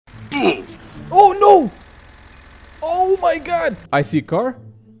Oh no! Oh my god! I see a car.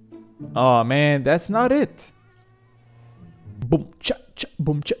 Oh man, that's not it. Boom cha cha,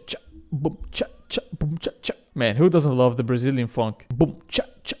 boom cha cha, boom cha cha, boom cha cha. Man, who doesn't love the Brazilian funk? Boom cha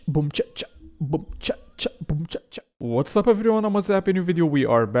cha, boom cha cha, boom cha cha, boom cha cha. What's up everyone, I'm Wazzup. In a new video we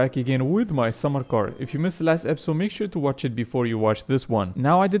are back again with my summer car. If you missed the last episode, make sure to watch it before you watch this one.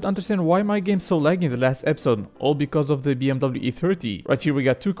 Now I did understand why my game's so laggy in the last episode, all because of the BMW E30. Right here we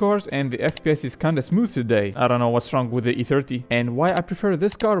got two cars and the FPS is kinda smooth today. I don't know what's wrong with the E30. And why I prefer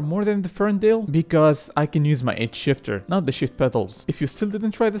this car more than the Ferndale? Because I can use my H shifter, not the shift pedals. If you still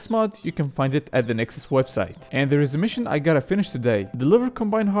didn't try this mod, you can find it at the Nexus website. And there is a mission I gotta finish today. Deliver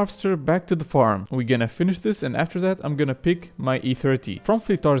combine harvester back to the farm. We're gonna finish this and after that I'm gonna pick my E30 from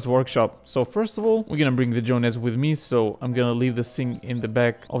Fleetar's workshop. So first of all, we're gonna bring the Jonas with me, so I'm gonna leave this thing in the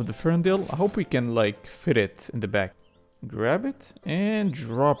back of the Ferndale. I hope we can like fit it in the back. Grab it and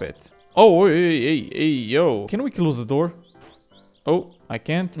drop it. Oh, hey, yo. Can we close the door? Oh, I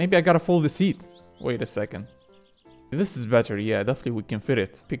can't. Maybe I gotta fold the seat. Wait a second. This is better. Yeah, definitely we can fit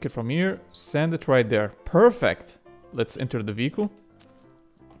it. Pick it from here, sand it right there. Perfect. Let's enter the vehicle.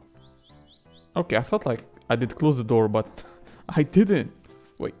 Okay, I thought like I did close the door, but I didn't.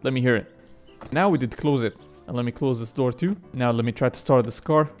 Wait, let me hear it. Now we did close it. And let me close this door too. Now let me try to start this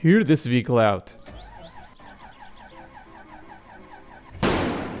car. Hear this vehicle out.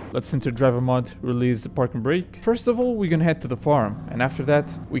 Let's enter driver mod, release the park and brake. First of all, we're gonna head to the farm. And after that,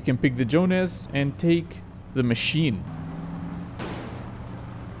 we can pick the Jonas and take the machine.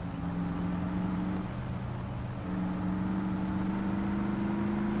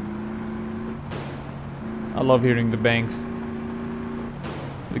 I love hearing the bangs.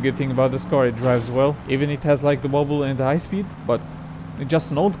 The good thing about this car, it drives well. Even it has like the wobble and the high speed, but it's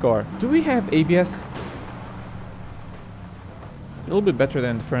just an old car. Do we have ABS? A little bit better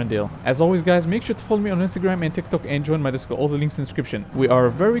than the Ferndale. As always guys, make sure to follow me on Instagram and TikTok and join my Discord. All the links in the description. We are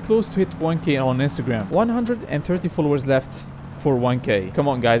very close to hit 1k on Instagram. 130 followers left for 1k. Come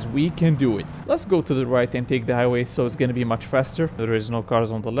on guys, we can do it. Let's go to the right and take the highway, so it's gonna be much faster. There is no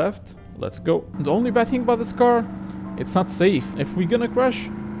cars on the left. Let's go. The only bad thing about this car, it's not safe. If we're gonna crash,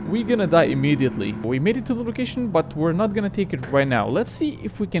 we're gonna die immediately. We made it to the location, but we're not gonna take it right now. Let's see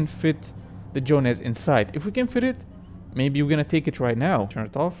if we can fit the Jonas inside. If we can fit it, maybe we're gonna take it right now. Turn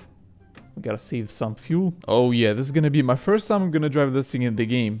it off. We gotta save some fuel. Oh yeah, this is gonna be my first time I'm gonna drive this thing in the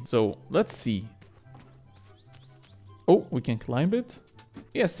game. So let's see. Oh, we can climb it.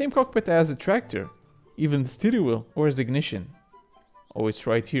 Yeah, same cockpit as the tractor. Even the steering wheel. Where's the ignition? Oh, it's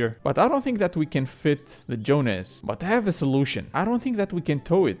right here. But I don't think that we can fit the Jonas. But I have a solution. I don't think that we can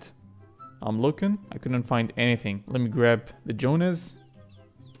tow it. I'm looking. I couldn't find anything. Let me grab the Jonas.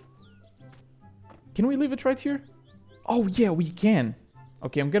 Can we leave it right here? Oh, yeah, we can.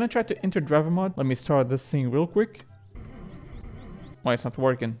 Okay, I'm gonna try to enter driver mode. Let me start this thing real quick. Why it's not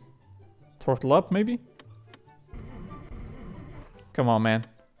working? Throttle up, maybe? Come on, man.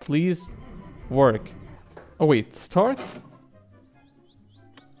 Please work. Oh, wait. Start?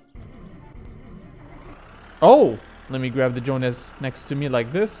 Oh! Let me grab the Jonas next to me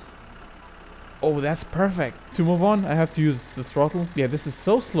like this. Oh, that's perfect. To move on, I have to use the throttle. Yeah, this is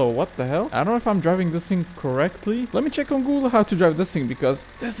so slow. What the hell? I don't know if I'm driving this thing correctly. Let me check on Google how to drive this thing because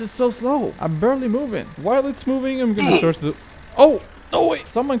this is so slow. I'm barely moving. While it's moving, I'm gonna search the... Oh! No, wait!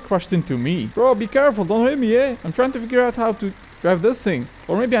 Someone crashed into me. Bro, be careful. Don't hit me, eh? I'm trying to figure out how to drive this thing.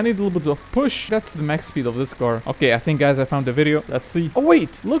 Or maybe I need a little bit of push. That's the max speed of this car. Okay, I think, guys, I found the video. Let's see. Oh,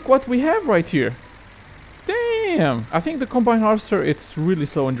 wait! Look what we have right here. Damn! I think the combine harvester, it's really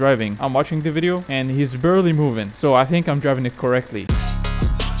slow in driving. I'm watching the video and he's barely moving. So I think I'm driving it correctly.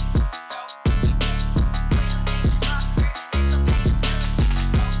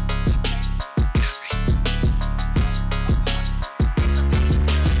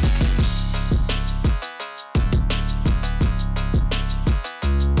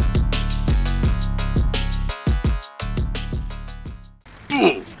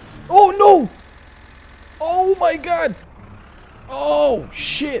 Oh no! Oh my god! Oh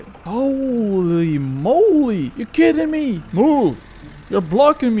shit! Holy moly! You kidding me? Move! You're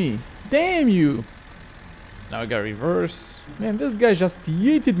blocking me! Damn you! Now I gotta reverse. Man, this guy just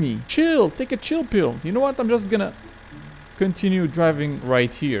yeeted me. Chill! Take a chill pill. You know what? I'm just gonna continue driving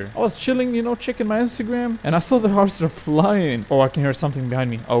right here. I was chilling, you know, checking my Instagram, and I saw the harvester flying. Oh, I can hear something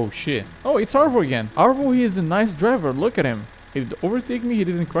behind me. Oh shit. Oh, it's Arvo again. Arvo, he is a nice driver. Look at him. He did overtake me, he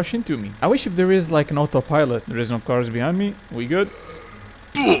didn't crash into me. I wish if there is like an autopilot. There is no cars behind me. We good?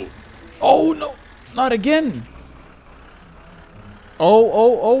 Oh no! Not again!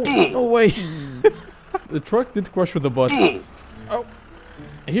 Oh, no way! The truck did crash with the bus. Oh!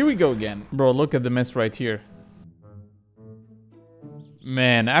 Here we go again. Bro, look at the mess right here.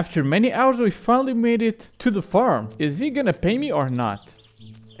 Man, after many hours, we finally made it to the farm. Is he gonna pay me or not?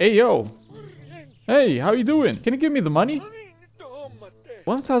 Hey, yo. Hey, how you doing? Can you give me the money?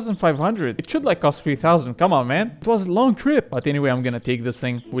 1,500. It should like cost 3,000. Come on, man. It was a long trip. But anyway, I'm gonna take this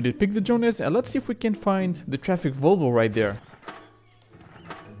thing. We did pick the Jonas, and let's see if we can find the traffic Volvo right there.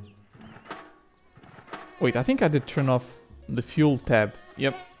 Wait, I think I did turn off the fuel tab.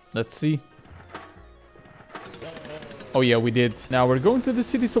 Yep, let's see. Oh yeah, we did. Now we're going to the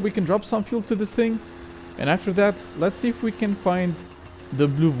city so we can drop some fuel to this thing. And after that, let's see if we can find the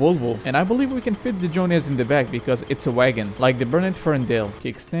blue Volvo. And I believe we can fit the Jonas in the back because it's a wagon, like the Burnett Ferndale.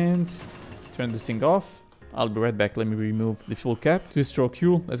 Kickstand. Turn this thing off. I'll be right back. Let me remove the fuel cap. 2-stroke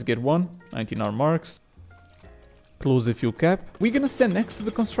fuel. Let's get one. 19 marks. Close the fuel cap. We're gonna stand next to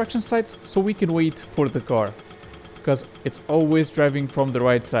the construction site so we can wait for the car. Because it's always driving from the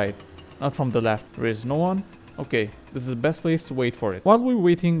right side, not from the left. There is no one. Okay, this is the best place to wait for it. While we're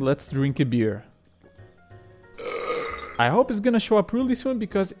waiting, let's drink a beer. I hope it's gonna show up really soon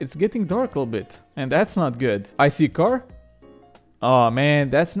because it's getting dark a little bit. And that's not good. I see a car. Oh man,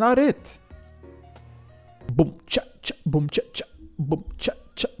 that's not it. Boom cha cha, boom cha cha, boom cha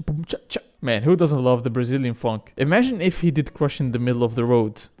cha, boom cha cha. Man, who doesn't love the Brazilian funk? Imagine if he did crush in the middle of the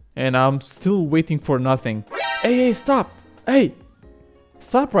road. And I'm still waiting for nothing. Hey, hey, stop. Hey.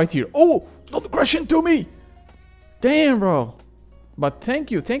 Stop right here. Oh, don't crash into me. Damn, bro. But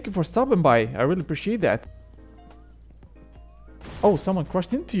thank you for stopping by. I really appreciate that. Oh, someone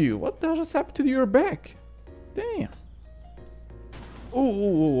crashed into you. What the hell just happened to your back? Damn. Oh,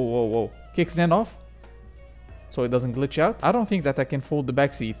 whoa. Kickstand off. So it doesn't glitch out. I don't think that I can fold the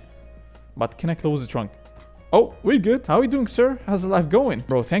back seat. But can I close the trunk? Oh, we're good. How are you doing, sir? How's the life going?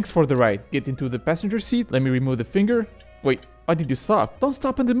 Bro, thanks for the ride. Get into the passenger seat. Let me remove the finger. Wait, why did you stop? Don't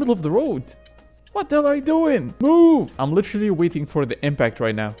stop in the middle of the road. What the hell are you doing? Move! I'm literally waiting for the impact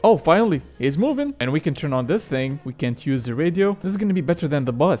right now. Oh, finally, he's moving. And we can turn on this thing. We can't use the radio. This is gonna be better than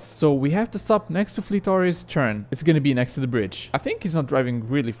the bus. So we have to stop next to Fleet Ari's turn. It's gonna be next to the bridge. I think he's not driving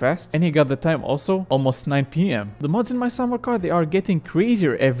really fast. And he got the time also, almost 9 p.m. The mods in my summer car, they are getting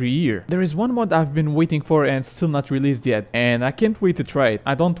crazier every year. There is one mod I've been waiting for and still not released yet. And I can't wait to try it.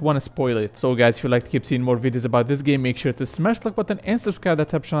 I don't want to spoil it. So guys, if you'd like to keep seeing more videos about this game, make sure to smash the like button and subscribe.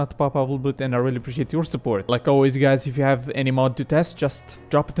 That helps channel to pop up a little bit, and I really appreciate your support. Like always guys, if you have any mod to test, just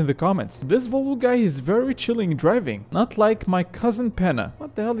drop it in the comments. This Volvo guy is very chilling driving, not like my cousin Penna.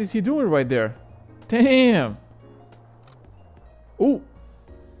 What the hell is he doing right there? Damn. Oh.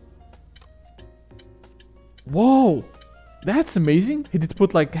 Whoa. That's amazing. He did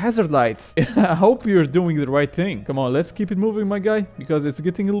put like hazard lights. I hope you're doing the right thing. Come on, let's keep it moving, my guy, because it's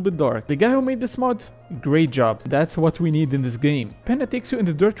getting a little bit dark. The guy who made this mod, great job. That's what we need in this game. Penna takes you in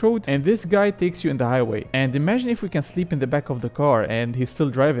the dirt road and this guy takes you in the highway. And imagine if we can sleep in the back of the car and he's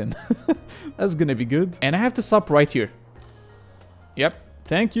still driving. That's gonna be good. And I have to stop right here. Yep,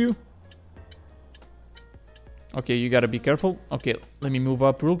 thank you. Okay, you gotta be careful. Okay, let me move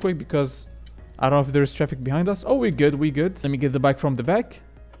up real quick because I don't know if there's traffic behind us. Oh, we're good, we're good. Let me get the bike from the back.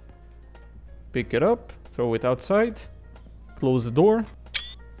 Pick it up, throw it outside, close the door.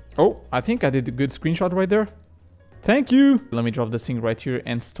 Oh, I think I did a good screenshot right there. Thank you. Let me drop this thing right here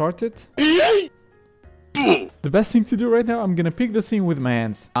and start it. The best thing to do right now, I'm gonna pick this thing with my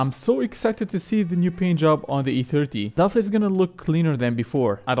hands. I'm so excited to see the new paint job on the E30. Definitely is gonna look cleaner than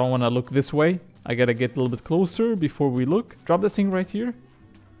before. I don't wanna look this way. I gotta get a little bit closer before we look. Drop this thing right here.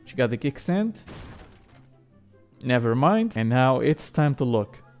 She got the kickstand. Never mind. And now it's time to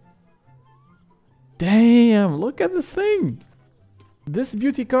look. Damn, look at this thing. This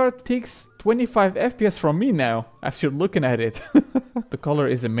beauty car takes 25 FPS from me now after looking at it. The color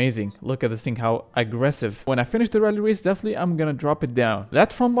is amazing. Look at this thing, how aggressive. When I finish the rally race, definitely I'm gonna drop it down.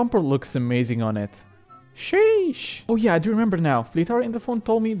 That front bumper looks amazing on it. Sheesh. Oh yeah, I do remember now. Fleetar in the phone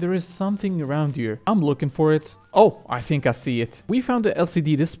told me there is something around here. I'm looking for it. Oh, I think I see it. We found the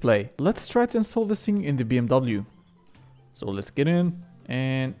LCD display. Let's try to install this thing in the BMW. So let's get in,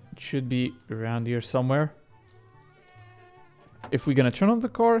 and it should be around here somewhere. If we're gonna turn on the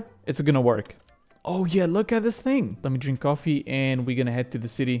car, it's gonna work. Oh yeah, look at this thing. Let me drink coffee and we're gonna head to the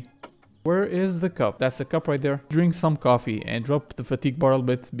city. Where is the cup? That's the cup right there. Drink some coffee and drop the fatigue bar a little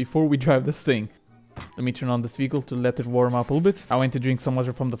bit before we drive this thing. Let me turn on this vehicle to let it warm up a little bit. I went to drink some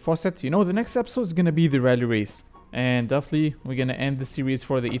water from the faucet. You know, the next episode is gonna be the rally race. And definitely, we're gonna end the series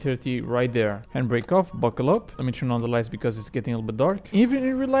for the E30 right there. Handbrake off, buckle up. Let me turn on the lights because it's getting a little bit dark. Even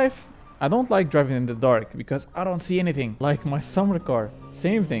in real life, I don't like driving in the dark because I don't see anything. Like my summer car,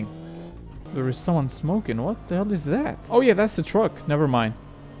 same thing. There is someone smoking. What the hell is that? Oh yeah, that's the truck. Never mind.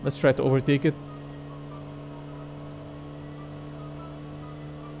 Let's try to overtake it.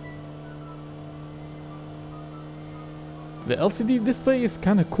 The LCD display is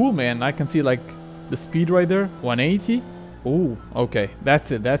kind of cool, man. I can see like the speed right there, 180. Oh, okay,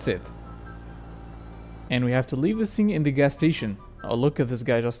 that's it, that's it. And we have to leave this thing in the gas station. Oh, look at this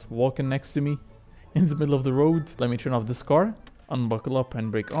guy just walking next to me in the middle of the road. Let me turn off this car, unbuckle up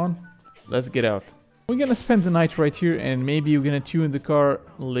and brake on. Let's get out. We're gonna spend the night right here, and maybe we're gonna tune the car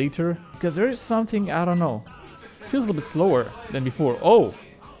later, because there is something, I don't know. It feels a little bit slower than before. Oh,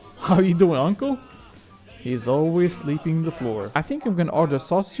 how you doing, uncle? He's always sleeping on the floor. I think I'm gonna order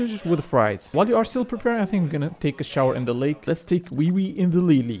sausages with fries. While you are still preparing, I think I'm gonna take a shower in the lake. Let's take wee-wee in the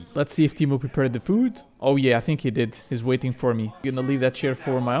lily. Let's see if Timo prepared the food. Oh yeah, I think he did. He's waiting for me. Gonna leave that chair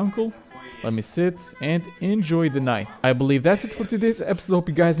for my uncle. Let me sit and enjoy the night. I believe that's it for today's episode. Hope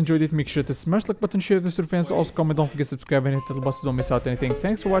you guys enjoyed it. Make sure to smash the like button, share with your friends. Also comment, don't forget to subscribe and hit the bell button so don't miss out anything.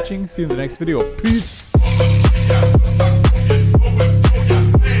 Thanks for watching. See you in the next video. Peace.